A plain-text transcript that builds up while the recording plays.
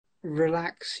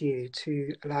relax you,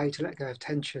 to allow you to let go of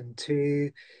tension,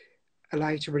 to allow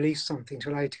you to release something, to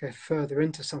allow you to go further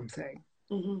into something,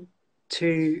 Mm-hmm.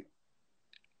 to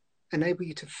enable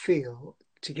you to feel,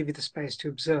 to give you the space to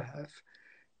observe.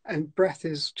 And breath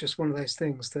is just one of those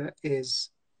things that is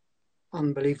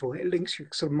unbelievable. It links your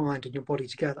sort of mind and your body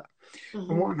together. And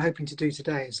Mm-hmm. what I'm hoping to do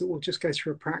today is that we'll just go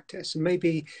through a practice, and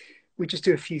maybe we just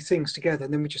do a few things together,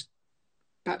 and then we just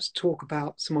perhaps talk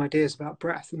about some ideas about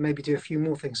breath, and maybe do a few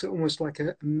more things. So almost like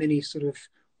a mini sort of,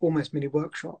 almost mini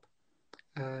workshop.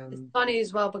 It's Um, funny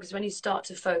as well because when you start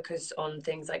to focus on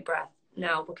things like breath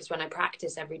now, because when I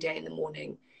practice every day in the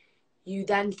morning, you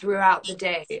then throughout the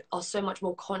day are so much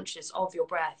more conscious of your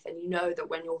breath, and you know that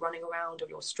when you're running around or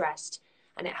you're stressed,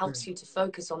 and it helps you to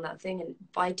focus on that thing. And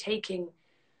by taking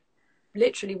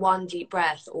literally one deep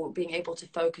breath or being able to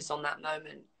focus on that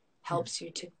moment helps you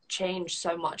to change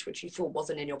so much which you thought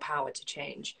wasn't in your power to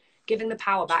change. Giving the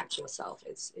power back to yourself,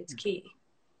 it's key.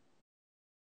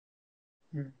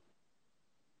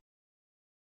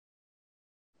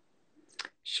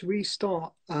 should we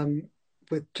start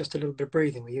with just a little bit of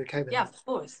breathing? Were you okay with Yeah, that? of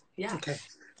course. Yeah. Okay.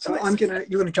 So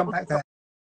you're gonna jump back there.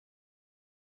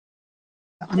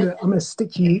 I'm gonna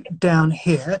stick you down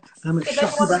here, and I'm gonna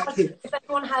shove you back here. If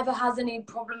anyone ever has any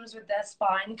problems with their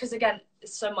spine, because again,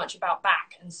 it's so much about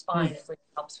back and spine, it really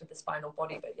helps with the spinal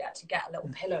body. But yeah, to get a little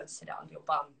pillow and sit it under your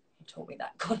bum, you taught me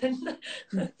that, Colin.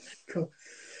 Cool.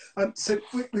 So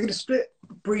we're going to split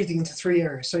breathing into three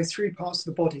areas, so three parts of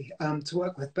the body to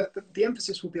work with, but the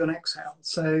emphasis will be on exhale.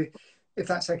 So if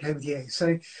that's okay with you.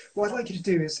 So what I'd like you to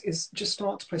do is just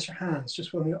start to place your hands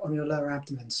just on your lower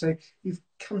abdomen. So you've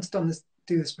come to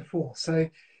do this before. So,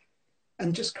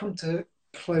 and just come to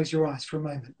close your eyes for a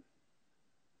moment.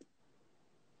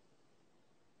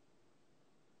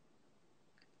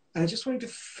 And I just want you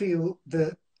to feel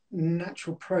the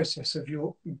natural process of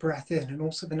your breath in and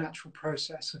also the natural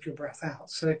process of your breath out.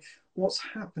 So what's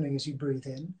happening as you breathe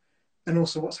in and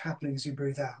also what's happening as you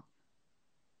breathe out.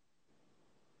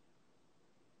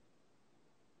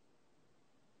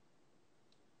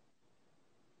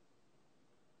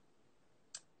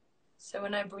 So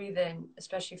when I breathe in,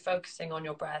 especially focusing on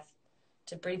your breath,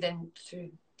 to breathe in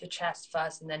through the chest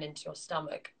first and then into your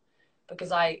stomach,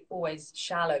 because I always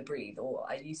shallow breathe, or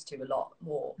I used to a lot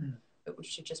more. It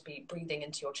should just be breathing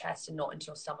into your chest and not into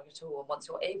your stomach at all. And once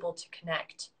you're able to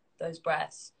connect those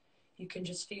breaths, you can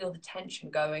just feel the tension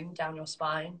going down your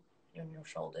spine and on your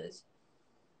shoulders.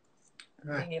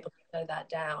 Right. Being able to slow that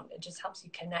down, it just helps you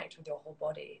connect with your whole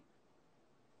body.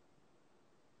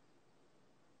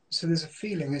 So there's a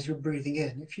feeling as you're breathing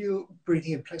in. If you're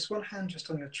breathing in, place one hand just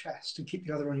on your chest and keep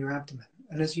the other on your abdomen.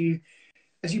 And as you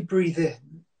breathe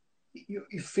in,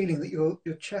 you're feeling that your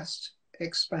chest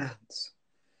expands.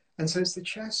 And so it's the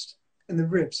chest and the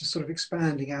ribs are sort of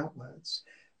expanding outwards,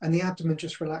 and the abdomen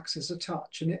just relaxes a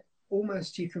touch. And it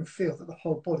almost, you can feel that the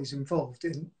whole body's involved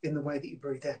in the way that you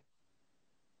breathe in.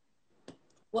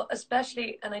 Well,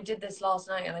 especially, and I did this last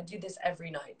night, and I do this every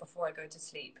night before I go to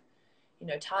sleep. You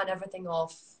know, turn everything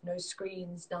off, no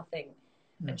screens, nothing,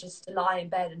 and just lie in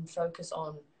bed and focus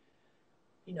on,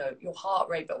 you know, your heart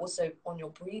rate, but also on your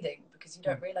breathing, because you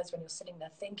don't realize when you're sitting there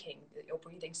thinking that you're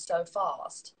breathing so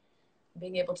fast.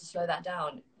 Being able to slow that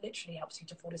down literally helps you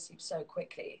to fall asleep so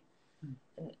quickly.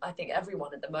 And I think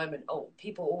everyone at the moment,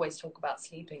 people always talk about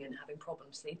sleeping and having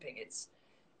problems sleeping. It's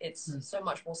so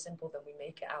much more simple than we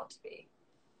make it out to be,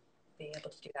 being able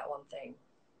to do that one thing.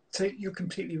 So you're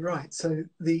completely right. So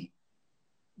the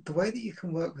way that you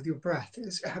can work with your breath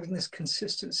is having this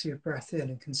consistency of breath in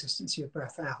and consistency of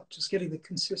breath out. Just getting the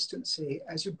consistency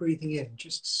as you're breathing in,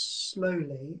 just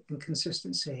slowly and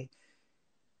consistency,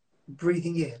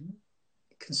 breathing in,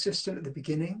 consistent at the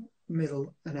beginning,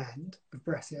 middle and end of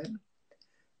breath in,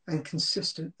 and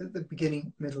consistent at the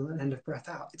beginning, middle and end of breath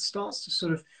out. It starts to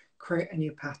sort of create a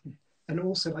new pattern. And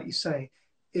also, like you say,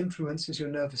 influences your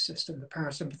nervous system, the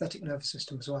parasympathetic nervous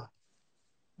system as well.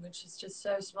 Which is just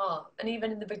so smart. And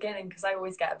even in the beginning, because I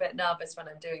always get a bit nervous when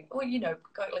I'm doing, or you know,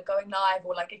 going live,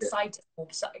 or like excited,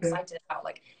 about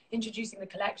like introducing the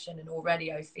collection, and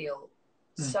already I feel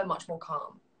so much more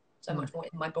calm, so much more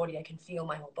in my body. I can feel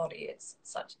my whole body. It's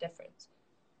such a difference.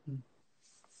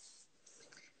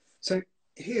 So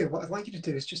here, what I'd like you to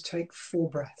do is just take 4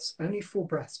 breaths, only 4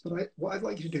 breaths. But what I'd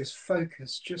like you to do is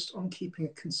focus just on keeping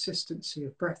a consistency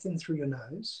of breath in through your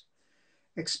nose,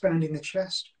 expanding the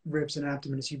chest, ribs and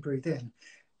abdomen as you breathe in.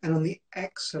 And on the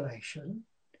exhalation,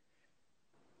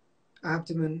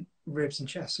 abdomen, ribs and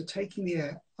chest. So taking the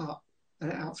air up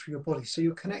and out through your body. So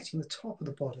you're connecting the top of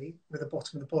the body with the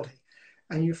bottom of the body.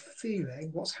 And you're feeling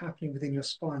what's happening within your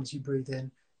spine as you breathe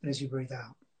in and as you breathe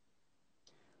out.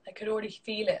 I could already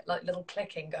feel it, like little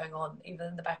clicking going on, even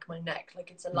in the back of my neck,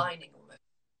 like it's aligning almost.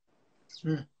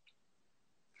 Mm.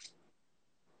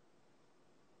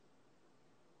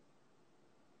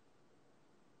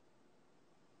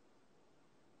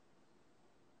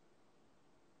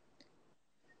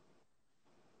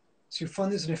 So you find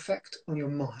there's an effect on your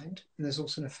mind, and there's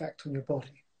also an effect on your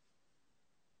body.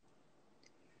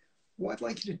 What I'd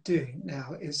like you to do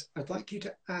now is I'd like you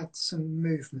to add some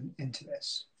movement into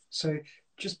this. So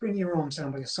just bring your arms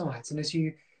down by your sides, and as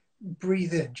you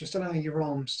breathe in, just allow your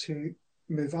arms to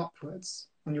move upwards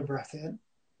on your breath in.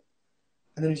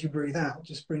 And then as you breathe out,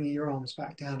 just bringing your arms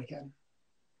back down again.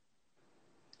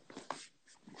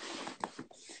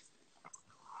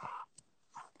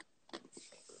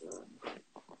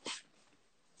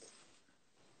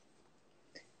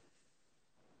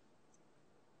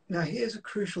 Now here's a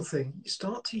crucial thing. You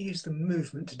start to use the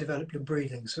movement to develop your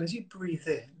breathing. So as you breathe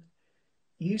in,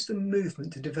 use the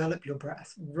movement to develop your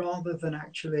breath rather than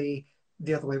actually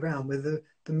the other way around, where the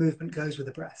movement goes with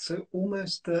the breath. So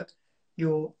almost that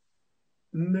your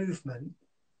movement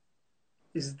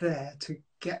is there to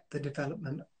get the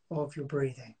development of your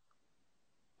breathing.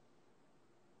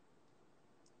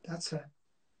 That's it.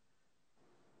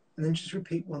 And then just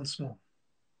repeat once more.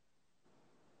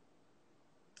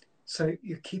 So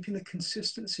you're keeping the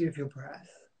consistency of your breath,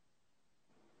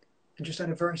 and just add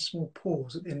a very small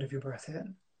pause at the end of your breath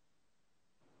in.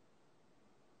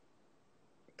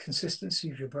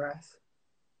 Consistency of your breath,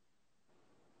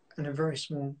 and a very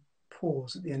small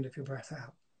pause at the end of your breath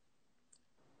out.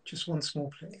 Just once more,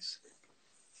 please.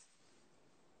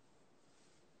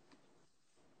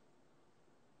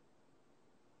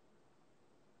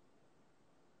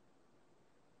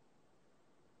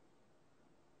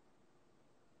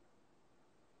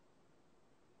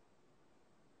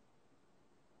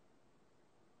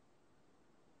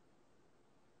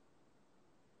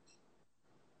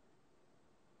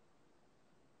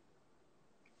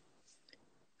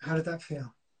 How did that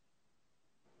feel?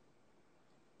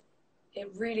 It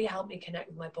really helped me connect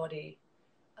with my body.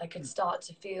 I could start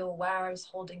to feel where I was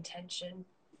holding tension.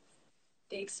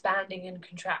 The expanding and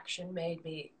contraction made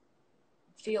me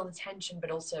feel the tension,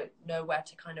 but also know where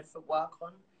to kind of work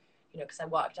on, you know, because I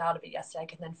worked out a bit yesterday. I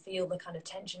can then feel the kind of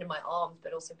tension in my arms,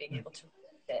 but also being able to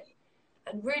release it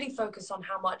and really focus on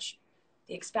how much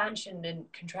the expansion and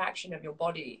contraction of your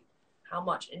body, how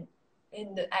much in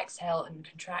the exhale and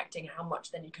contracting, how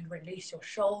much then you can release your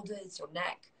shoulders, your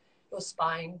neck, your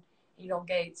spine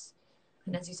elongates.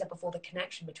 And as you said before, the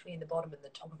connection between the bottom and the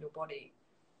top of your body,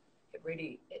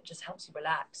 it just helps you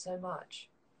relax so much.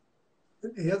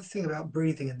 The other thing about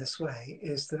breathing in this way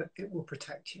is that it will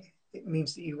protect you. It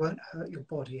means that you won't hurt your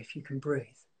body if you can breathe.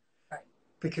 Right.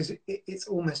 Because it's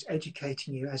almost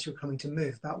educating you as you're coming to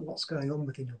move about what's going on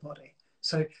within your body.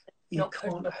 So you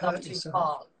can't hurt yourself.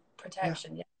 Far.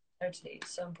 Protection, yeah, totally.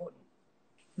 It's so important.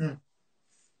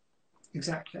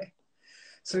 Exactly.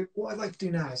 So what I'd like to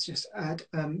do now is just add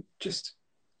just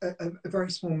a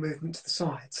very small movement to the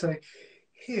side. So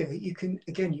here you can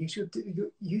again use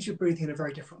your breathing in a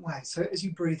very different way. So as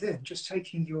you breathe in, just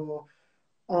taking your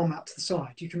arm out to the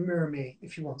side. You can mirror me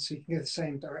if you want, so you can go the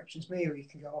same direction as me, or you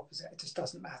can go opposite. It just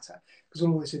doesn't matter because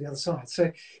we'll always do the other side.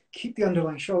 So keep the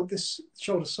underlying shoulder, this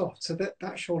shoulder soft. So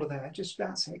that shoulder there, just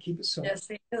that's it. Keep it soft. Yes,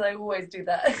 because I always do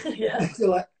that. Yeah. So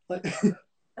like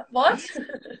what?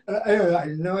 I have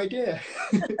no idea.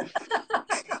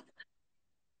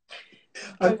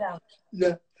 Go down.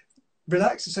 Yeah.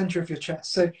 Relax the center of your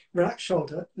chest. So relax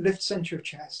shoulder, lift center of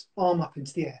chest, arm up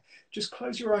into the air. Just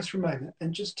close your eyes for a moment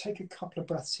and just take a couple of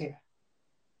breaths here.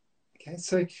 Okay,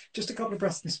 so just a couple of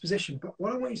breaths in this position. But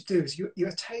what I want you to do is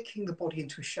you're taking the body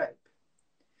into a shape.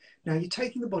 Now you're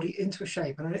taking the body into a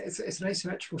shape, and it's an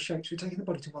asymmetrical shape. So you're taking the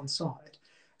body to one side,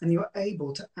 and you're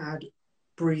able to add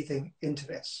breathing into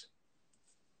this.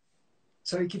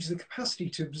 So it gives you the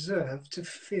capacity to observe, to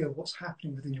feel what's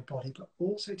happening within your body, but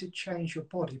also to change your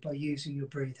body by using your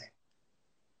breathing.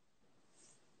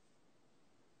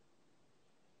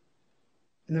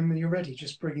 And then when you're ready,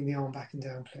 just bringing the arm back and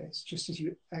down, please. Just as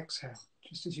you exhale,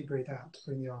 just as you breathe out, to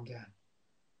bring the arm down.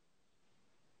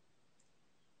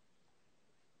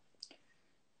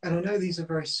 And I know these are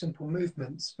very simple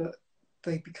movements, but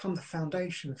they become the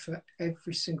foundation for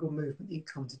every single movement you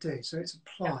come to do. So it's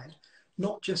applied,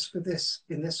 not just for this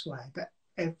in this way, but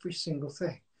every single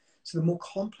thing. So the more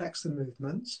complex the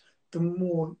movements, the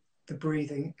more the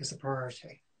breathing is the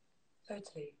priority.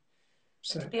 Totally.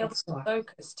 So and to be able to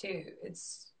focus too,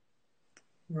 it's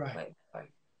right.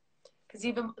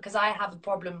 Because I have a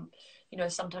problem, you know,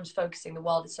 sometimes focusing. The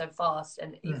world is so fast,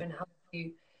 and even how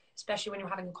you, especially when you're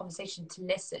having a conversation, to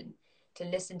listen, to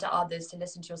listen to others, to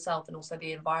listen to yourself, and also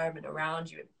the environment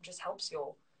around you. It just helps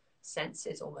your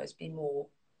senses almost be more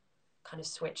kind of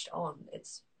switched on.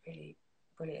 It's really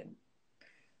brilliant.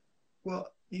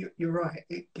 Well, you're right.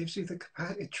 It gives you the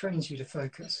capacity, it trains you to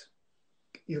focus.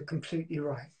 You're completely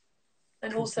right.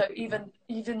 And also, Completely right.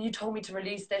 even you told me to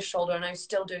release this shoulder, and I'm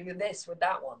still doing this with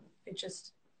that one.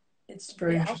 It's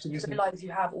very It helps interesting, you isn't it? realize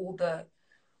you have all the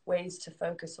ways to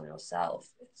focus on yourself.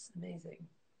 It's amazing.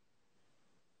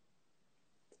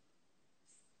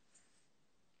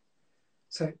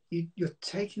 So you're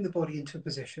taking the body into a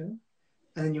position,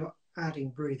 and then you're adding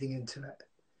breathing into it.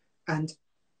 And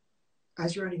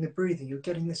as you're adding the breathing, you're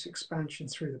getting this expansion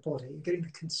through the body. You're getting the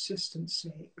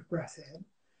consistency of breath in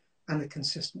and the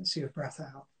consistency of breath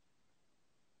out.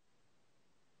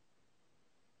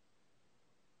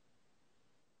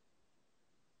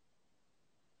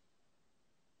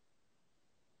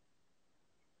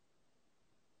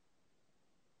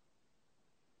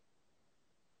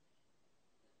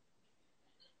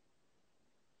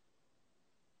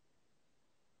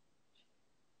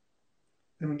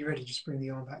 And when you're ready, just bring the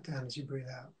arm back down as you breathe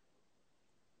out.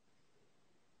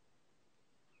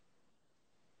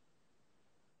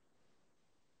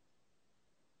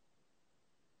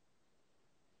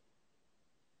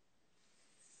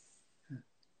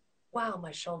 Wow,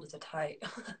 my shoulders are tight.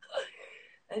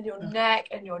 And your neck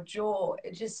and your jaw,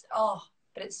 it just, oh,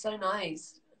 but it's so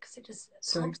nice because it just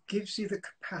So it pumps. gives you the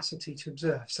capacity to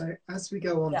observe. So as we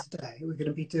go on Yeah. today, we're going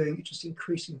to be doing just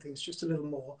increasing things just a little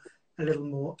more, a little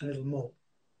more, a little more.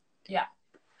 Yeah.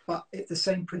 But the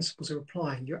same principles are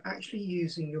applying. You're actually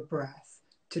using your breath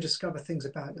to discover things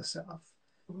about yourself,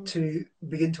 to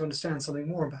begin to understand something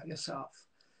more about yourself,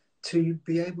 to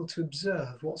be able to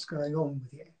observe what's going on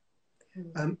with you.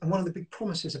 And one of the big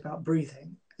promises about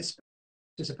breathing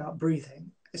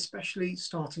especially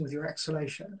starting with your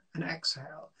exhalation and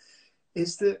exhale,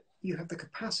 is that you have the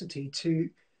capacity to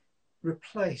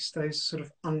replace those sort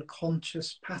of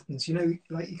unconscious patterns. You know,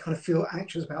 like you kind of feel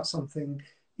anxious about something,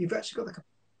 you've actually got the.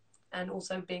 And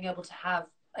also being able to have,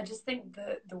 I just think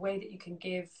the way that you can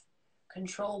give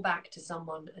control back to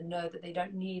someone and know that they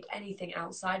don't need anything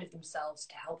outside of themselves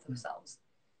to help themselves,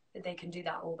 that they can do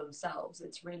that all themselves.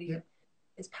 It's really, Yeah.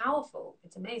 It's powerful.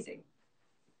 It's amazing.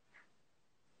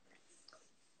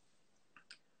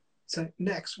 So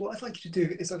next, what I'd like you to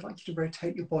do is I'd like you to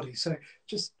rotate your body. So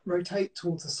just rotate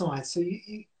towards the side. So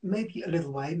you maybe a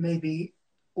little way, maybe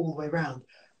all the way around.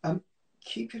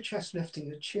 Keep your chest lifting,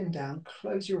 your chin down,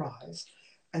 close your eyes,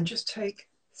 and just take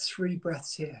 3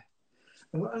 breaths here.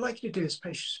 And what I'd like you to do is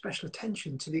pay special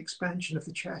attention to the expansion of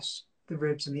the chest, the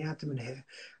ribs, and the abdomen here.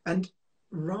 And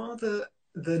rather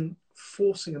than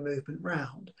forcing a movement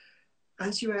round,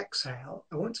 as you exhale,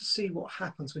 I want to see what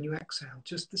happens when you exhale,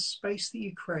 just the space that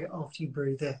you create after you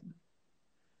breathe in.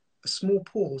 A small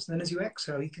pause, and then as you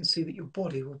exhale, you can see that your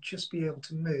body will just be able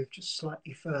to move just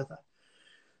slightly further.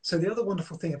 So the other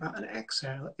wonderful thing about an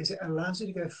exhale is it allows you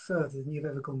to go further than you've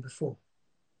ever gone before.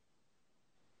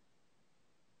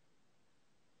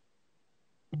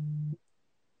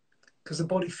 Because the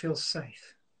body feels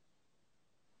safe.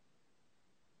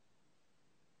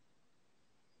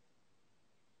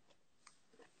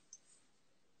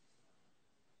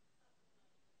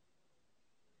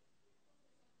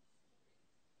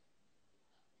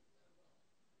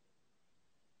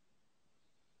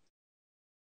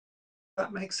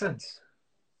 That makes sense.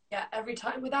 Yeah, every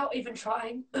time without even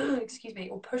trying, excuse me,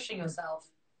 or pushing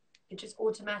yourself, it just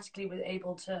automatically was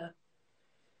able to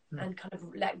and kind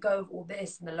of let go of all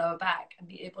this in the lower back and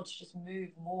be able to just move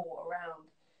more around.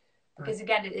 Because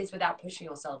again, it is without pushing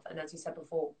yourself. And as you said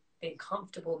before, being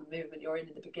comfortable in the movement you're in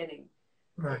the beginning.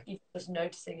 Right. Even just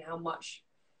noticing how much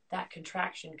that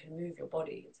contraction can move your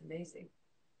body. It's amazing.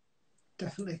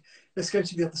 Definitely. Let's go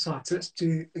to the other side. So let's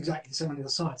do exactly the same on the other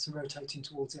side. So rotating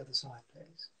towards the other side,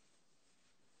 please.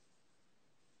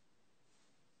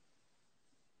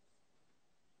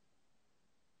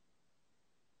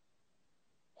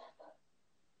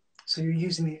 So you're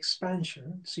using the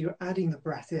expansion. So you're adding the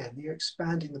breath in, you're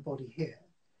expanding the body here.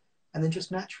 And then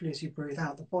just naturally as you breathe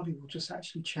out, the body will just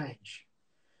actually change.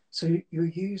 So you're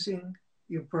using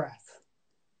your breath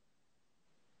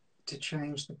to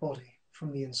change the body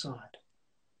from the inside.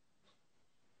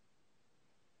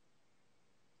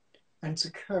 And it's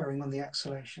occurring on the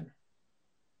exhalation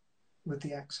with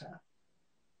the exhale.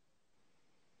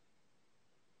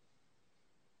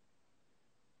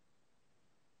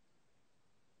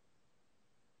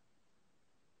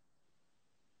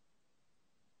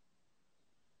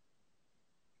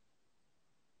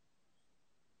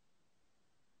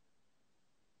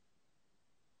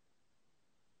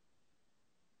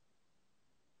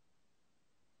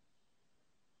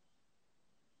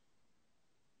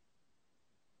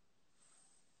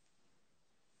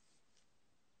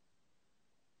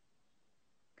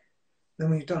 Then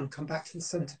when you're done, come back to the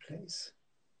center, please.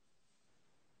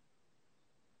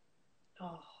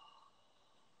 Oh,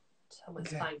 someone's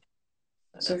Okay. fine.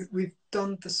 So we've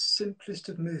done the simplest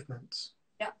of movements.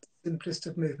 Yeah. Simplest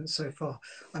of movements so far.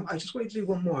 I just want you to do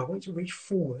one more. I want you to reach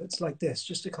forwards like this,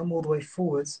 just to come all the way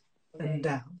forwards and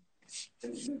down.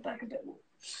 Move back a bit more.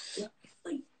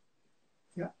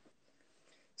 Yeah.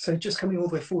 So just coming all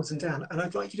the way forwards and down. And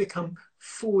I'd like you to come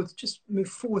forward, just move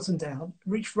forwards and down,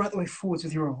 reach right the way forwards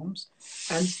with your arms,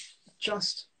 and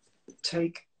just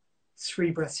take 3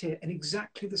 breaths here in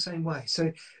exactly the same way.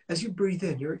 So as you breathe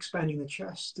in, you're expanding the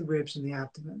chest, the ribs, and the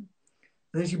abdomen.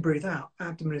 And as you breathe out,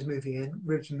 abdomen is moving in,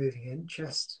 ribs are moving in,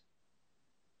 chest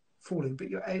falling,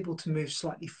 but you're able to move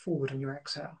slightly forward on your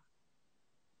exhale.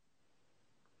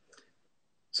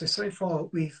 So far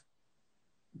we've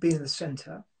been in the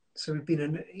center. So we've been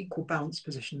in an equal balance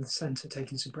position in the center,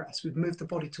 taking some breaths. We've moved the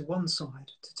body to one side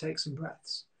to take some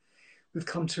breaths. We've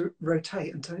come to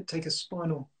rotate and take a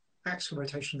spinal axial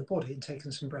rotation of the body and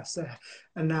taking some breaths there.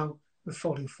 And now we're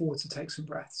folding forward to take some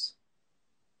breaths.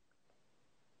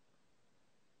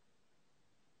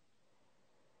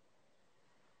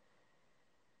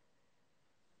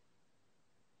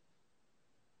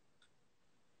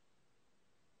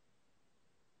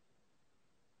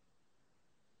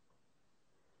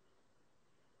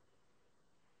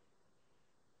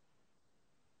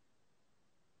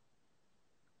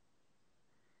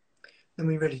 Then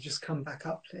we really just come back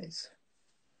up, please.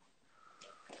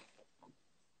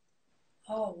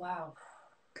 Oh, wow.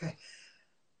 Okay.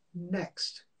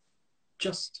 Next,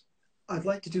 I'd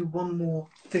like to do one more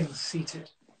thing seated.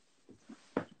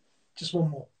 Just one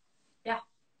more. Yeah.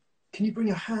 Can you bring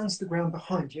your hands to the ground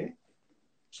behind you?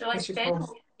 Shall I stand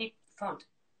or front?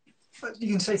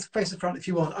 You can say face the front if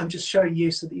you want. I'm just showing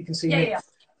you so that you can see me. Yeah.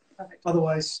 Perfect.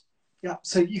 Otherwise, yeah.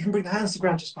 So you can bring the hands to the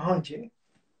ground just behind you.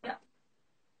 Yeah.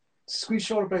 Squeeze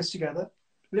shoulder blades together.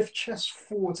 Lift chest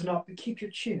forwards and up, but keep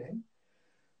your chin in.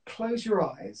 Close your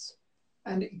eyes.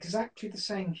 And exactly the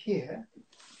same here.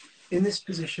 In this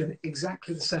position,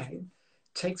 exactly the same.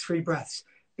 Take 3 breaths,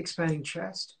 expanding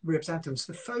chest, ribs, abdomen.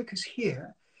 So the focus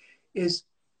here is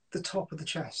the top of the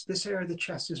chest. This area of the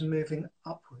chest is moving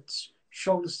upwards.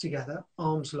 Shoulders together,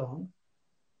 arms long.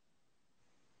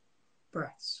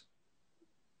 Breaths.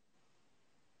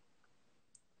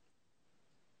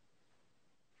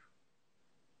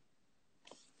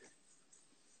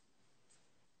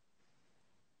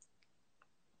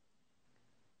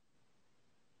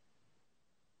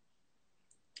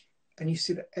 And you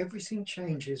see that everything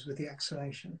changes with the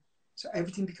exhalation. So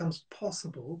everything becomes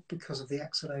possible because of the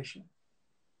exhalation.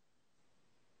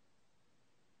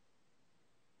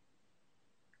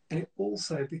 And it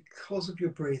also, because of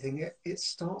your breathing, it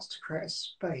starts to create a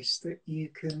space that you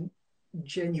can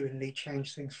genuinely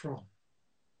change things from.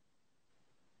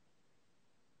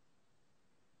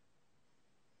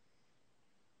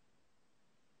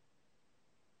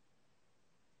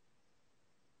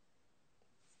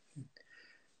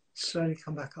 Slowly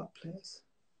come back up, please.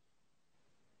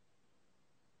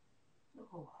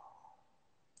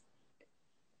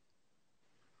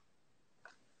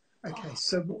 Okay,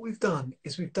 so what we've done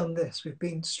is we've done this. We've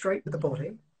been straight with the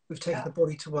body. We've taken the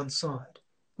body to one side.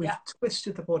 We've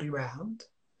twisted the body round.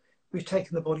 We've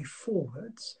taken the body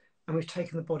forwards and we've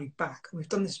taken the body back. And we've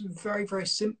done this very, very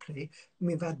simply. And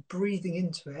we've had breathing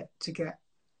into it to get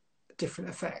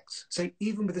different effects. So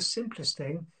even with the simplest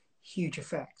thing, huge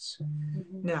effects.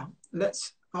 Mm-hmm. Now,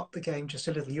 let's up the game just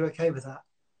a little. You okay with that?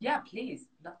 Yeah, please.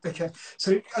 Okay,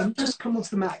 so just come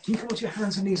onto the mat. Can you come onto your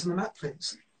hands and knees on the mat,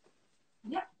 please?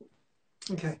 Yeah.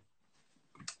 Okay.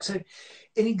 So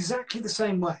in exactly the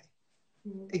same way,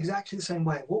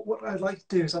 what I'd like to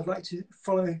do is I'd like to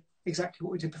follow exactly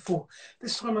what we did before.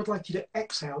 This time I'd like you to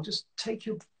exhale, just take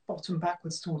your bottom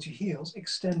backwards towards your heels,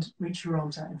 extend, reach your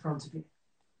arms out in front of you.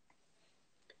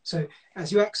 So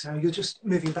as you exhale, you're just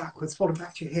moving backwards, bottom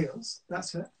back to your heels.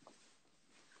 That's it.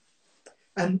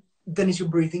 And then as you're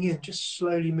breathing in, just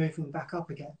slowly moving back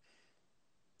up again.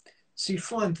 So you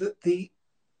find that the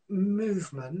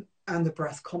movement and the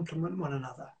breath complement one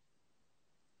another.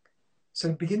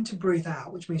 So begin to breathe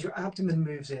out, which means your abdomen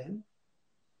moves in,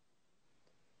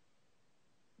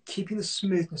 keeping the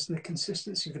smoothness and the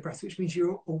consistency of the breath, which means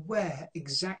you're aware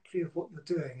exactly of what you're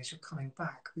doing as you're coming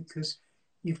back because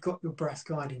you've got your breath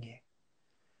guiding you.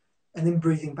 And then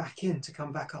breathing back in to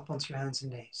come back up onto your hands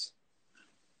and knees.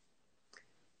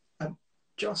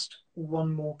 Just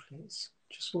one more, please.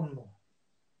 Just one more.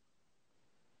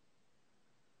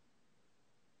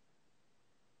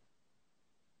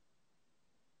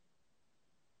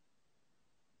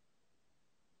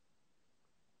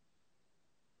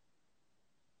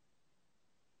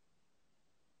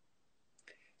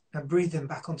 And breathe in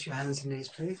back onto your hands and knees,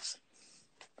 please.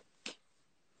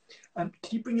 Can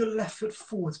you bring your left foot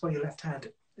forwards by your left hand?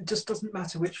 It just doesn't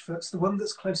matter which foot. It's the one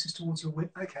that's closest towards your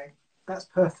window. Okay, that's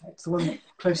perfect. It's the one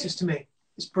closest to me.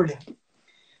 It's brilliant.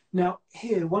 Now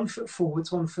here, 1 foot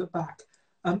forwards, 1 foot back.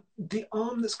 The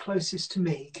arm that's closest to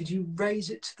me, could you raise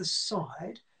it to the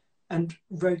side and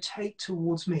rotate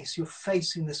towards me so you're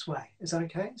facing this way? Is that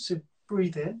okay? So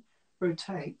breathe in,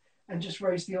 rotate, and just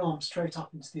raise the arm straight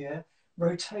up into the air.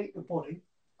 Rotate the body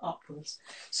upwards.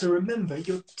 So remember,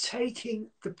 you're taking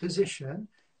the position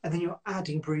and then you're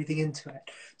adding breathing into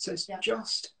it. So it's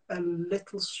just a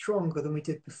little stronger than we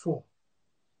did before.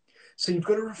 So you've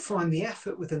got to refine the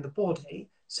effort within the body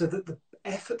so that the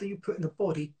effort that you put in the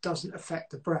body doesn't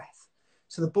affect the breath.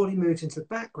 So the body moves into the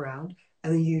background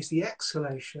and then you use the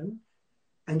exhalation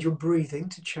and your breathing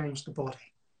to change the body.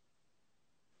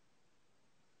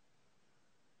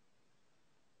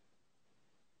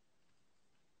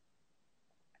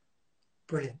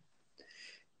 Brilliant.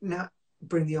 Now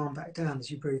bring the arm back down as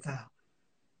you breathe out.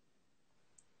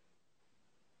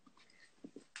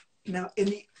 Now in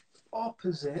the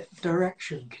opposite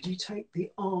direction, could you take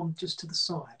the arm just to the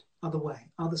side, other way,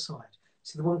 other side?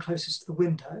 So the one closest to the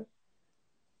window,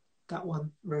 that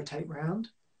one rotate round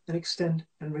and extend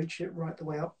and reach it right the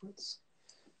way upwards.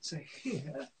 So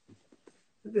here,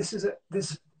 this is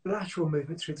this lateral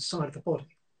movement through the side of the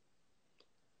body.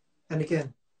 And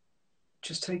again,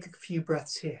 just take a few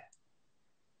breaths here.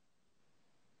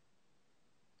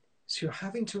 So you're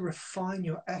having to refine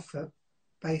your effort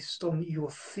based on your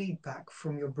feedback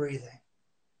from your breathing.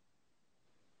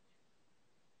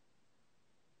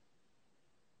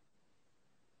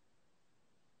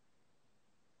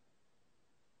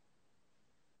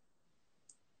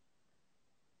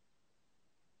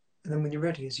 And then when you're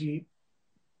ready, as you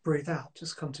breathe out,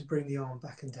 just come to bring the arm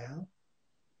back and down.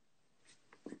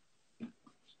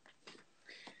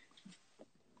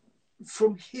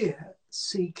 From here,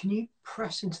 see, can you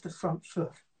press into the front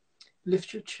foot?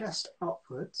 Lift your chest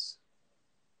upwards.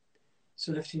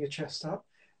 So lifting your chest up,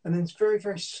 and then very,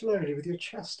 very slowly with your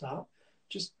chest up,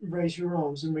 just raise your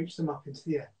arms and reach them up into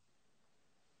the air.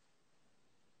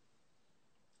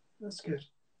 That's good.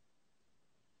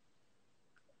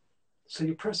 So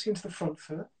you're pressing into the front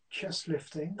foot, chest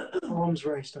lifting, arms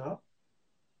raised up,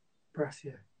 breath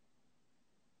here.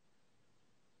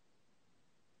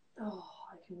 Oh,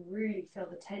 I can really feel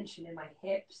the tension in my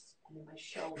hips and in my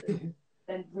shoulders,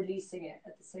 then releasing it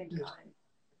at the same time.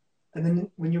 And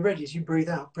then when you're ready, as you breathe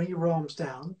out, bring your arms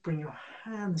down, bring your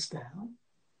hands down,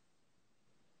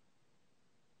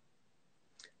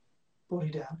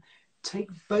 body down. Take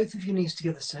both of your knees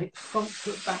together, say front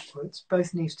foot backwards,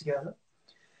 both knees together.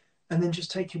 And then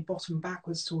just take your bottom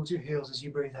backwards towards your heels as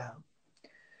you breathe out.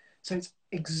 So it's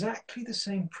exactly the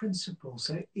same principle.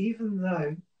 So even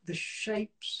though the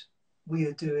shapes we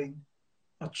are doing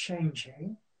are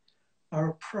changing, our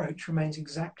approach remains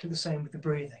exactly the same with the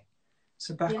breathing.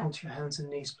 So back onto your hands and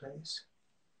knees, please.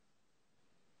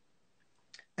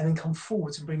 And then come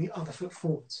forwards and bring the other foot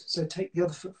forwards. So take the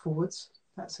other foot forwards.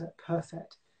 That's it,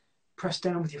 perfect. Press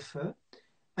down with your foot.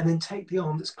 And then take the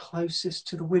arm that's closest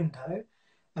to the window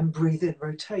and breathe in.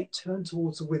 Rotate, turn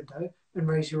towards the window and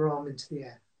raise your arm into the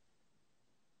air.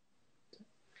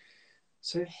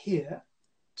 So here,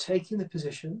 taking the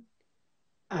position,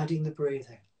 adding the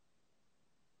breathing.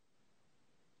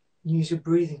 Use your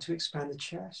breathing to expand the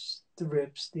chest, the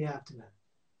ribs, the abdomen.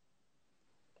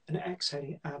 And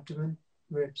exhaling, abdomen,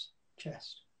 ribs,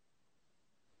 chest.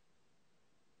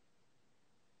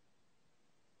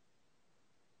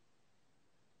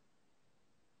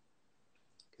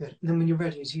 Good. And then when you're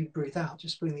ready, as you breathe out,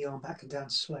 just bring the arm back and down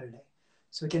slowly.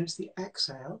 So again, it's the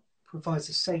exhale, provides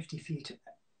a safety for you to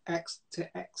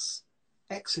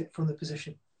exit from the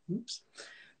position. Oops.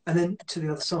 And then to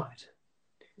the other side.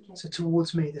 Okay. So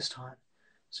towards me this time.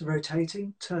 So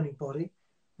rotating, turning body,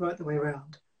 right the way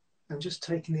around. And just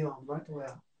taking the arm right the way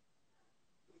out.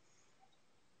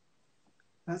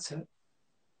 That's it.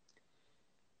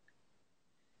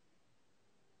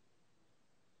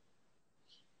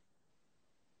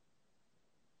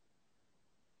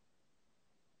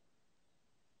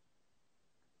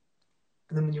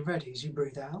 And then when you're ready, as you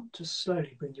breathe out, just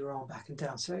slowly bring your arm back and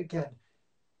down. So again,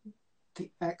 the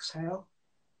exhale,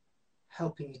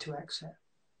 helping you to exhale.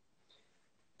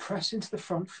 Press into the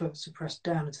front foot, so press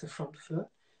down into the front foot,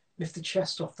 lift the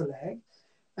chest off the leg,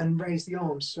 and raise the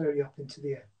arms slowly up into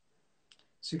the air.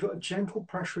 So you've got a gentle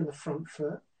pressure in the front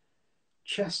foot,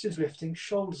 chest is lifting,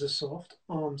 shoulders are soft,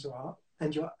 arms are up,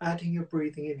 and you're adding your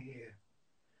breathing in here.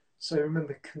 So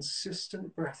remember,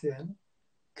 consistent breath in,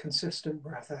 consistent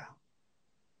breath out.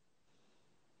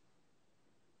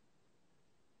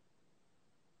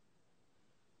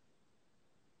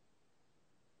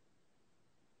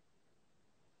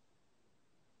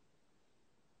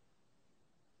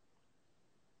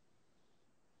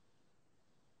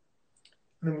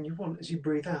 And then when you want, as you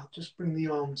breathe out, just bring the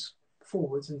arms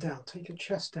forwards and down. Take your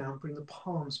chest down, bring the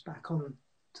palms back on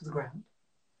to the ground.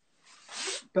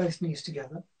 Both knees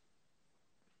together.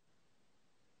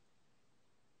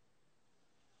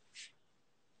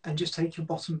 And just take your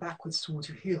bottom backwards towards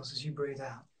your heels as you breathe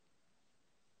out.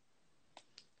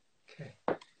 Okay.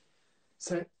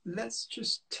 So let's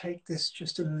just take this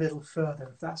just a little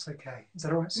further, if that's okay. Is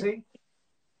that all right, Sue?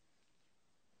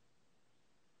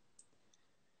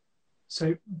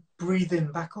 So breathe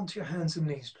in back onto your hands and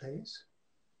knees, please.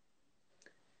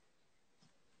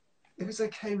 If it's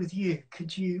okay with you,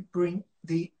 could you bring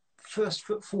the first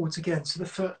foot forwards again, so the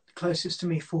foot closest to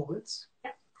me forwards?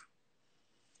 Yeah.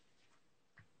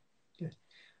 Good.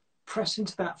 Press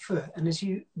into that foot, and as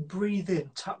you breathe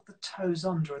in, tuck the toes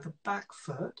under the back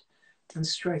foot and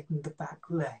straighten the back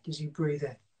leg as you breathe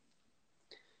in.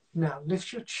 Now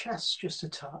lift your chest just a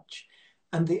touch,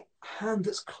 and the hand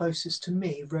that's closest to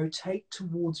me, rotate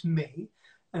towards me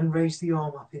and raise the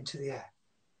arm up into the air.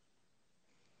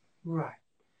 Right.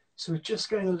 So we're just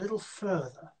going a little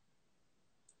further,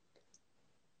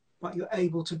 but you're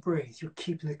able to breathe. You're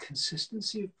keeping a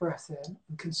consistency of breath in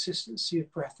and consistency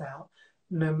of breath out,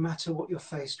 no matter what you're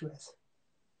faced with.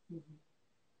 Mm-hmm.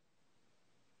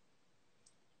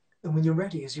 And when you're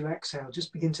ready, as you exhale,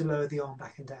 just begin to lower the arm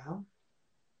back and down.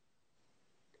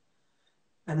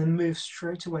 And then move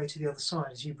straight away to the other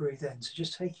side as you breathe in. So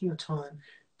just taking your time,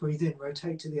 breathe in,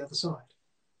 rotate to the other side.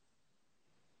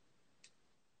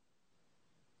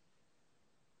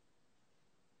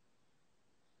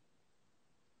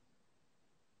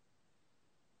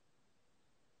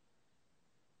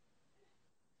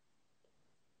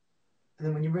 And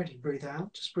then when you're ready, breathe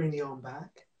out, just bring the arm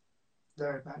back,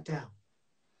 lower it back down.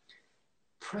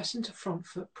 Press into front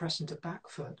foot, press into back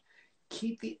foot.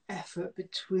 Keep the effort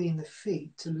between the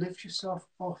feet to lift yourself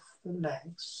off the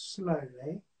legs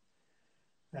slowly,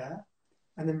 there,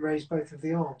 and then raise both of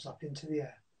the arms up into the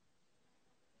air.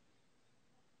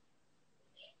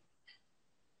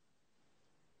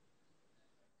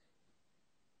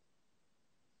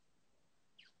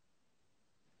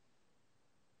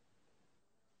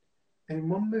 And in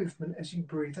one movement, as you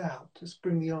breathe out, just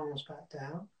bring the arms back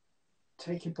down,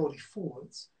 take your body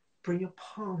forwards, bring your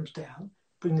palms down,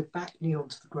 bring the back knee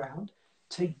onto the ground,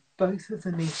 take both of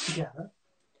the knees together,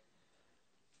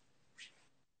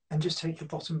 and just take your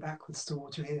bottom backwards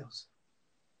towards your heels.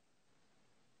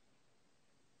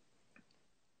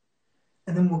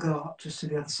 And then we'll go up just to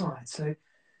the other side. So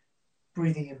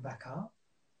breathing in back up,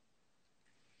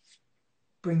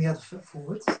 bring the other foot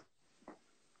forwards,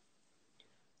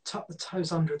 tuck the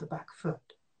toes under the back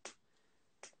foot,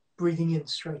 breathing in,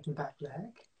 straighten back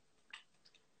leg,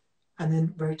 and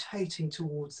then rotating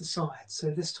towards the side.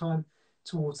 So this time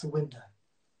towards the window.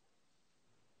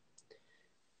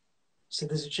 So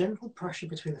there's a gentle pressure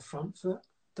between the front foot,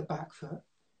 the back foot,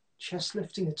 chest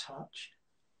lifting a touch,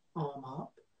 arm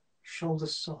up,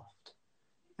 shoulders soft,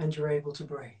 and you're able to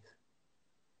breathe.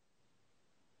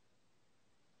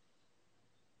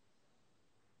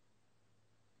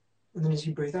 And then as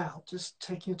you breathe out, just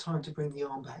taking your time to bring the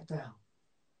arm back down.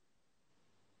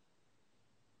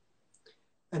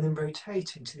 And then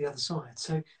rotating to the other side.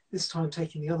 So this time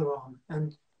taking the other arm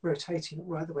and rotating it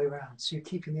right the way around. So you're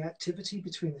keeping the activity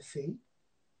between the feet,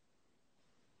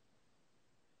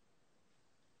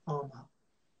 arm up.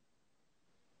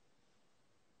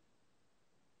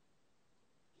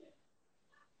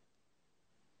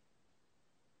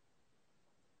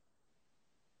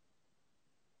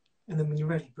 And then when you're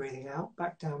ready, breathing out,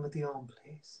 back down with the arm,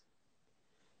 please.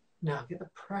 Now get the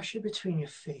pressure between your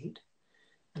feet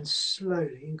and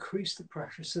slowly increase the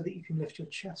pressure so that you can lift your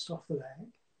chest off the leg.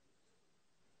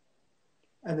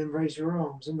 And then raise your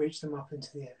arms and reach them up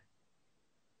into the air.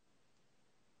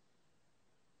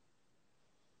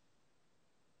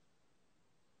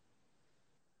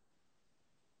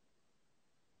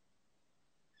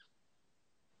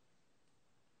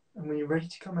 And when you're ready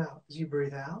to come out, as you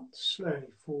breathe out, slowly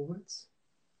forwards,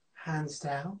 hands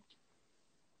down,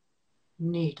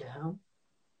 knee down,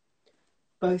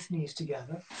 both knees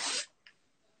together,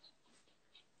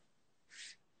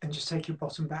 and just take your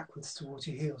bottom backwards towards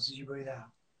your heels as you breathe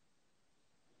out.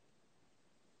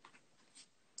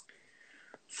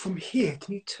 From here,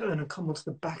 can you turn and come onto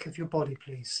the back of your body,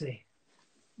 please? See?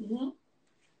 Mm-hmm.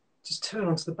 Just turn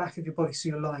onto the back of your body so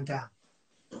you're lying down.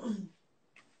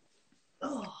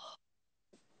 Oh.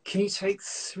 Can you take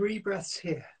 3 breaths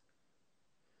here?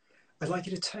 I'd like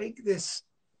you to take this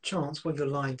chance while you're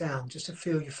lying down, just to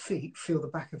feel your feet, feel the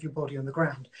back of your body on the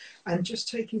ground, and just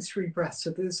taking 3 breaths.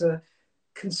 So there's a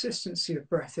consistency of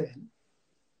breath in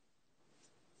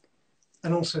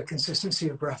and also a consistency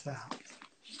of breath out.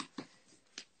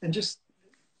 And just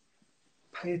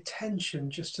pay attention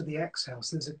just to the exhale.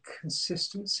 So there's a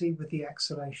consistency with the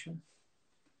exhalation.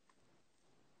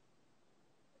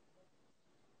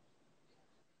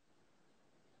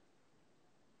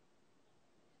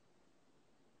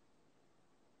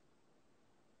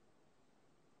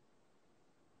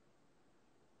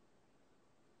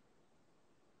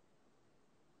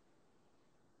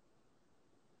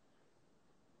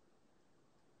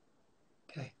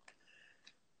 Okay.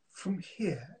 From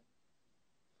here,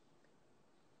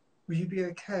 would you be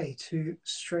okay to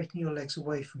straighten your legs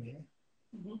away from you?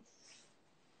 Mm-hmm.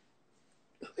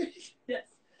 Yes.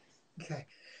 Okay.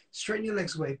 Straighten your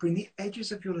legs away. Bring the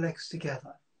edges of your legs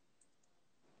together.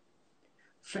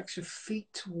 Flex your feet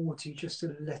towards you just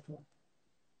a little.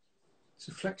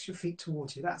 So flex your feet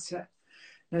towards you. That's it.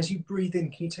 And as you breathe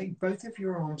in, can you take both of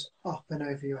your arms up and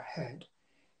over your head,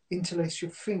 interlace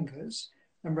your fingers,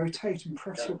 and rotate and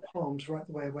press your palms right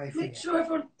the way away from you. Make sure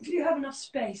everyone, if you have enough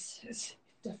space, it's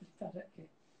definitely better. Okay.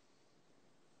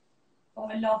 Oh,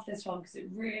 I love this one because it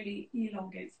really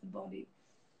elongates the body.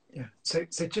 Yeah. So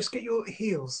just get your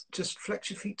heels, just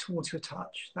flex your feet towards your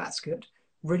touch. That's good.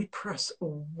 Really press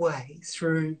away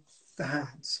through the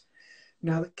hands.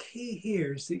 Now the key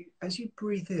here is that as you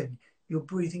breathe in, you're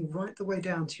breathing right the way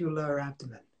down to your lower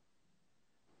abdomen.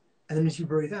 And then as you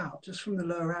breathe out, just from the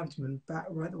lower abdomen, back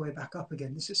right the way back up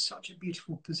again. This is such a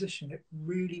beautiful position. It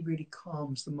really, really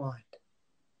calms the mind.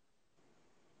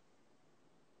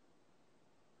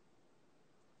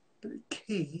 But the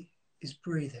key is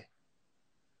breathing.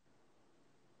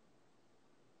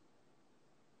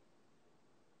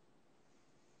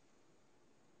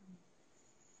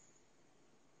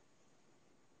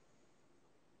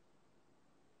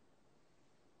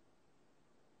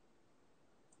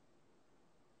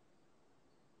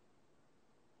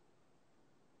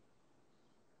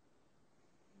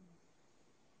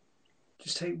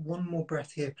 Just take one more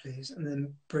breath here, please, and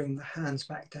then bring the hands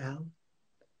back down.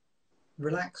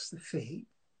 Relax the feet,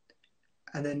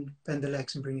 and then bend the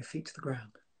legs and bring your feet to the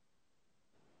ground.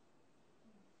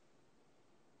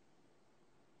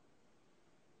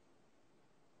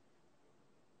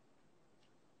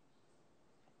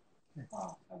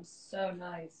 Oh, that was so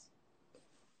nice.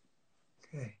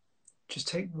 Okay. Just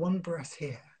take one breath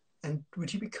here. And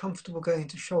would you be comfortable going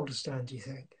into shoulder stand, do you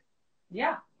think?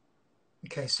 Yeah.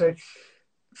 Okay, so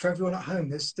for everyone at home,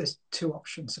 there's two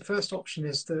options. The first option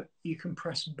is that you can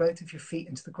press both of your feet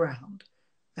into the ground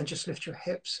and just lift your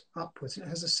hips upwards. It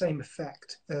has the same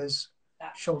effect as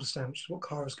shoulder stand, which is what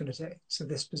Cara's going to do. So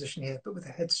this position here, but with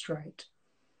the head straight.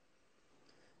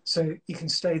 So you can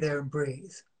stay there and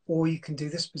breathe, or you can do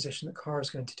this position that Cara's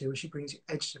going to do, where she brings the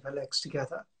edges of her legs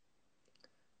together,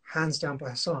 hands down by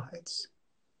her sides.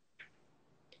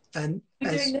 And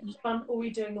are we doing this one, or are we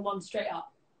doing the one straight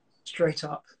up? Straight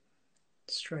up,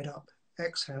 straight up.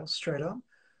 Exhale, straight up.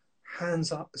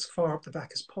 Hands up as far up the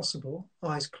back as possible,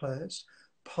 eyes closed,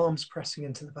 palms pressing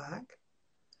into the back,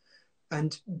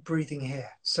 and breathing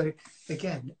here. So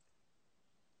again,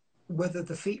 whether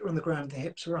the feet are on the ground, the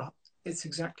hips are up, it's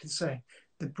exactly the same.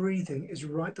 The breathing is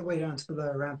right the way down to the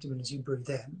lower abdomen as you breathe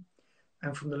in,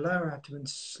 and from the lower abdomen,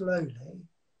 slowly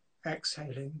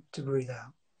exhaling to breathe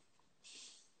out.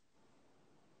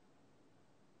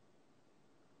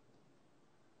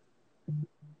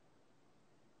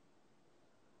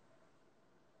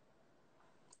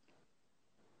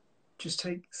 Just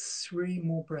take 3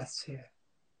 more breaths here.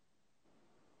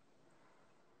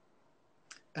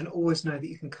 And always know that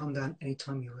you can come down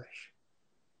anytime you wish.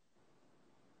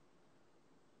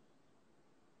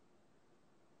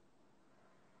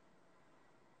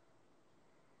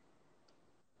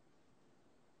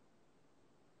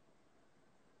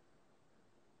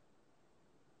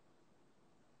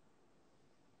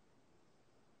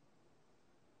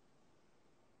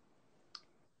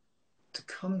 To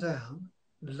come down,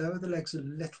 lower the legs a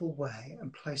little way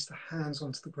and place the hands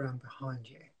onto the ground behind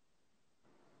you.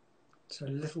 So a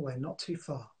little way, not too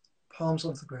far. Palms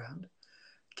onto the ground.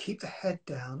 Keep the head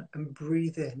down and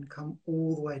breathe in, come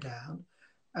all the way down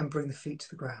and bring the feet to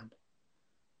the ground.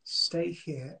 Stay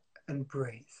here and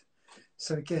breathe.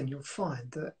 So again, you'll find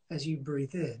that as you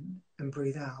breathe in and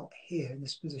breathe out here in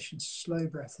this position, slow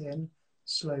breath in,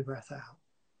 slow breath out.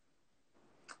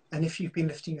 And if you've been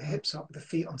lifting your hips up with the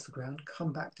feet onto the ground,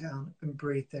 come back down and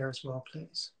breathe there as well,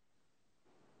 please.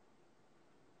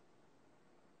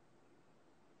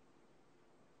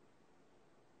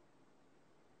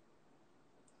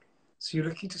 So you're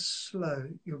looking to slow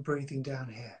your breathing down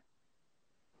here,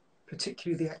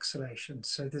 particularly the exhalation.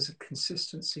 So there's a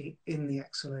consistency in the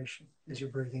exhalation as you're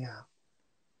breathing out.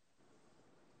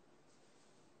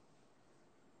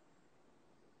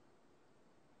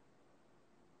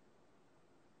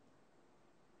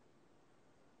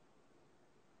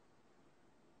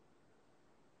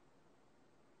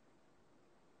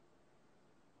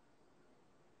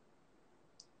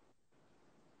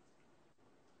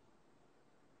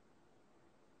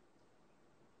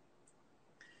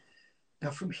 Now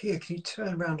from here, can you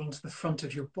turn around onto the front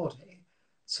of your body?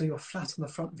 So you're flat on the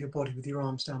front of your body with your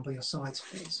arms down by your sides,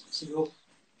 please. So you're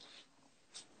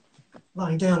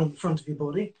lying down on the front of your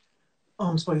body,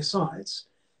 arms by your sides,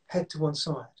 head to one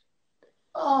side.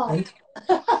 Oh. And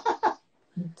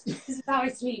this is how I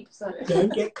sleep, so.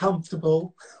 Don't get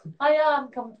comfortable. I am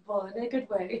comfortable in a good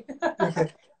way.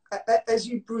 Okay. As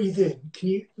you breathe in, can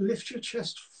you lift your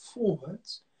chest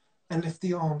forwards and lift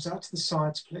the arms out to the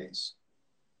sides, please?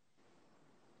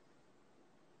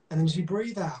 And as you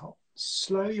breathe out,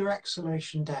 slow your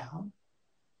exhalation down.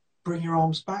 Bring your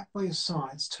arms back by your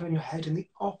sides, turn your head in the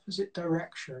opposite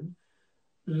direction,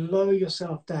 lower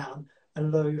yourself down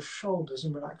and lower your shoulders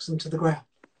and relax them to the ground.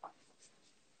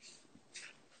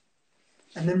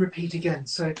 And then repeat again.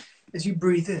 So as you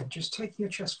breathe in, just taking your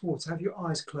chest forwards, have your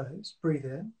eyes closed, breathe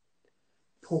in,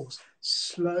 pause,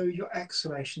 slow your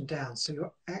exhalation down. So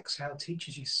your exhale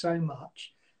teaches you so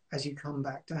much as you come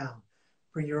back down.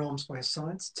 Bring your arms by your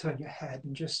sides, turn your head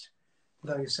and just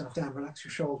lower yourself down, relax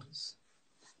your shoulders.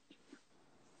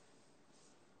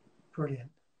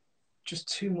 Brilliant. Just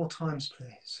 2 more times,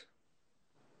 please.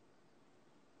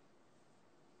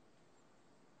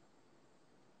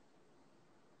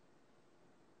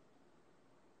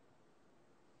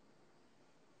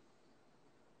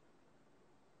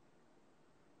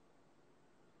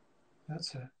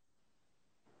 That's it.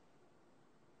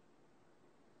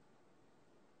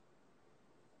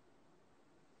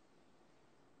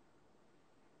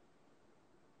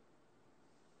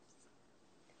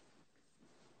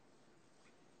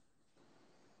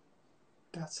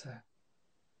 That's it.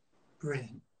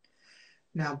 Brilliant.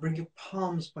 Now bring your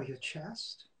palms by your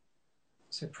chest.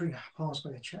 So bring your palms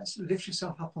by your chest. Lift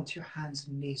yourself up onto your hands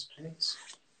and knees, please.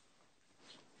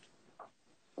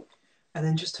 And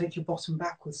then just take your bottom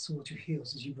backwards towards your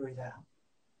heels as you breathe out.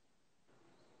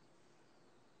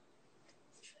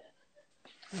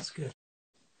 That's good.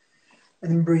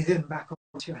 And then breathe in back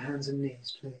onto your hands and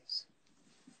knees, please.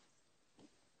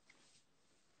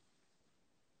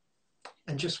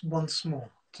 And just once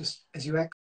more, just as you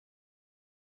exhale,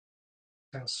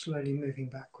 slowly moving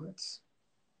backwards.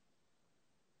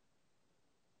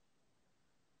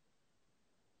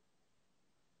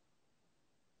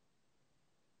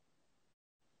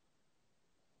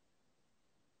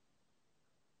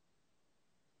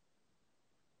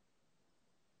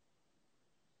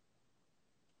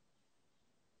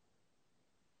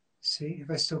 See,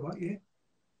 have I still got you?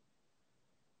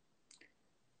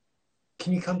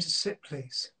 Can you come to sit,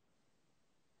 please?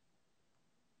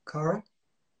 Cara?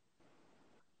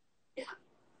 Yeah.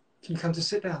 Can you come to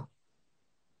sit down?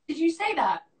 Did you say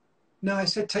that? No, I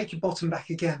said take your bottom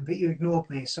back again, but you ignored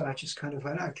me, so I just kind of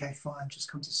went, okay, fine,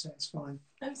 just come to sit, it's fine.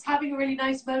 I was having a really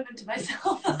nice moment to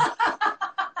myself.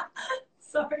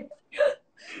 Sorry.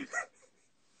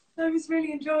 I was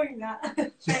really enjoying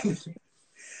that.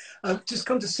 Just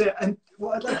come to sit, and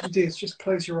what I'd like you to do is just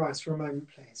close your eyes for a moment,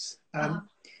 please.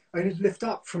 I'm going to lift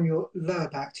up from your lower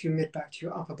back to your mid back to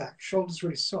your upper back, shoulders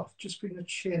really soft, just bring your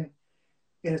chin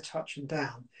in a touch and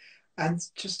down. And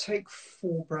just take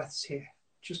 4 breaths here,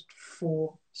 just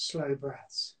 4 slow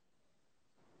breaths.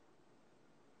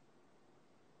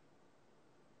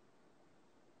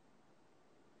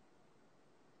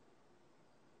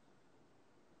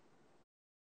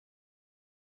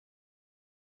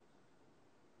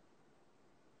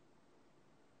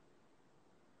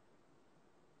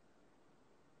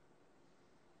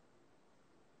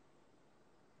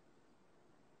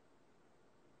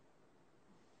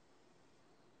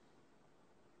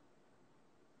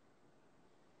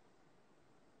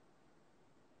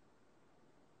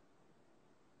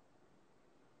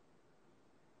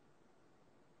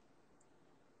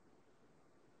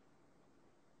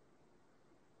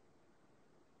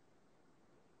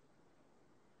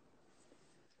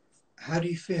 How do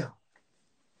you feel?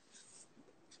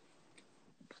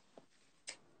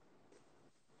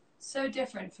 So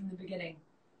different from the beginning.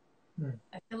 Mm.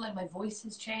 I feel like my voice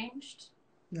has changed.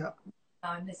 Yeah.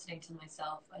 Now I'm listening to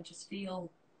myself. I just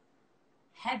feel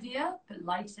heavier but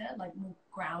lighter, like more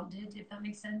grounded, if that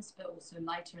makes sense, but also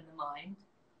lighter in the mind.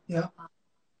 Yeah.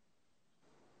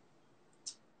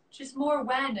 Just more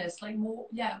awareness, like more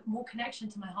connection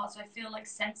to my heart. So I feel like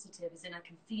sensitive, as in I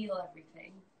can feel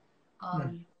everything.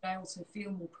 But I also feel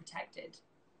more protected,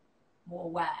 more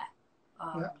aware.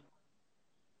 Yeah.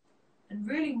 And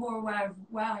really more aware of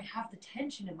where I have the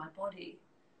tension in my body.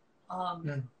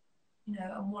 You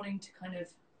know, and wanting to kind of,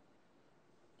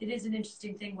 it is an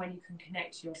interesting thing when you can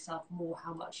connect to yourself more,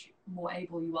 how much more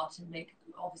able you are to make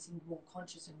obviously more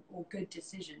conscious and or good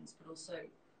decisions, but also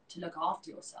to look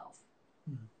after yourself.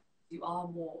 You are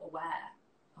more aware.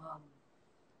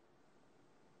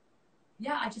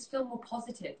 yeah, I just feel more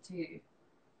positive too.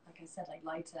 Like I said, like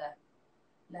lighter,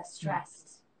 less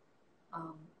stressed.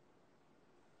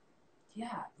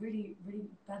 Yeah, really, really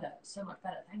better. So much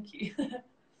better. Thank you.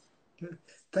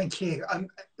 Thank you.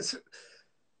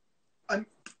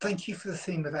 Thank you for the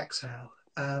theme of exhale.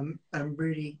 I'm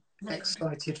really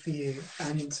excited for you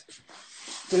and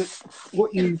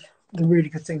the really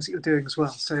good things that you're doing as well.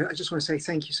 So I just want to say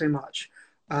thank you so much.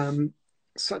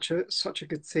 Such a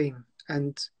good theme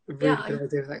and a really Yeah, good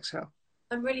idea with exhale.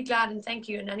 I'm really glad, and thank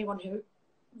you. And anyone who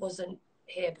wasn't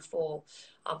here before,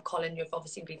 Colin, you've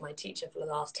obviously been my teacher for the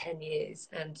last 10 years.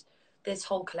 And this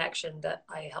whole collection that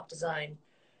I helped design,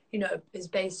 you know, is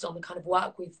based on the kind of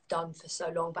work we've done for so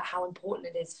long, but how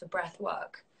important it is for breath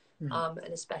work. And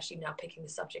especially now picking the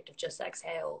subject of just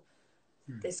exhale.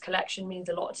 This collection means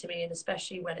a lot to me, and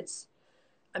especially when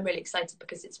I'm really excited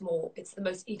because it's the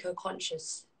most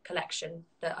eco-conscious collection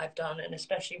that I've done, and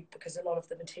especially because a lot of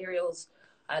the materials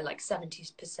are like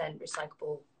 70%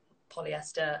 recyclable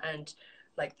polyester, and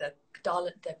like the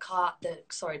colors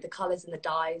and the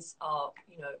dyes are,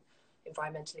 you know,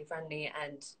 environmentally friendly,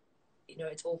 and you know,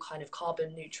 it's all kind of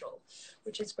carbon neutral,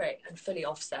 which is great, and fully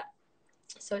offset.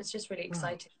 So it's just really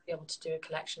exciting to be able to do a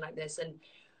collection like this, and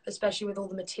especially with all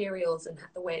the materials and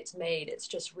the way it's made, it's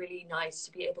just really nice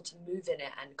to be able to move in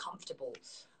it and comfortable.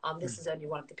 This is only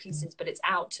one of the pieces, but it's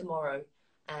out tomorrow,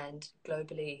 and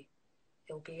globally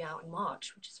it'll be out in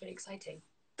March, which is really exciting.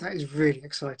 That is really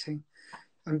exciting.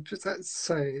 It's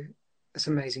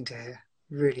amazing to hear.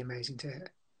 Really amazing to hear.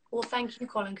 Well, thank you,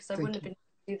 Colin, because I Thank wouldn't have you. been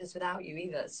able to do this without you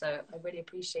either. So I really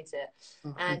appreciate it.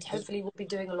 Oh, And thank you. hopefully we'll be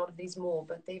doing a lot of these more,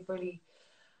 but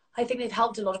I think they've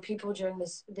helped a lot of people during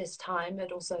this time.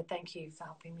 And also thank you for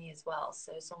helping me as well.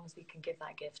 So as long as we can give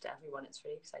that gift to everyone, it's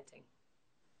really exciting.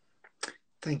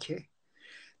 Thank you.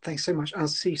 Thanks so much. I'll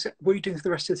see you. What are you doing for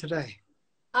the rest of today?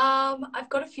 I've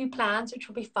got a few plans which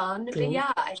will be fun, but Cool.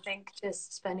 yeah, I think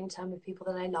just spending time with people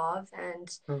that I love, and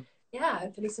Oh, yeah,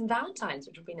 hopefully some Valentines,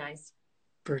 which will be nice.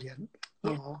 brilliant.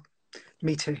 Yeah, Oh,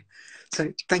 me too.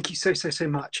 So thank you so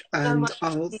much. so And much.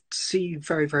 I'll see you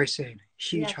very, very soon. Yeah,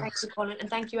 Huge thank hugs. you, Colin, and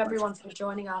thank you everyone for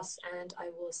joining us, and I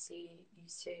will see you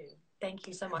soon. Thank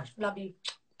you so much. Love you.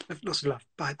 Lots of love.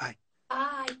 Bye bye.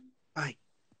 Bye. Bye.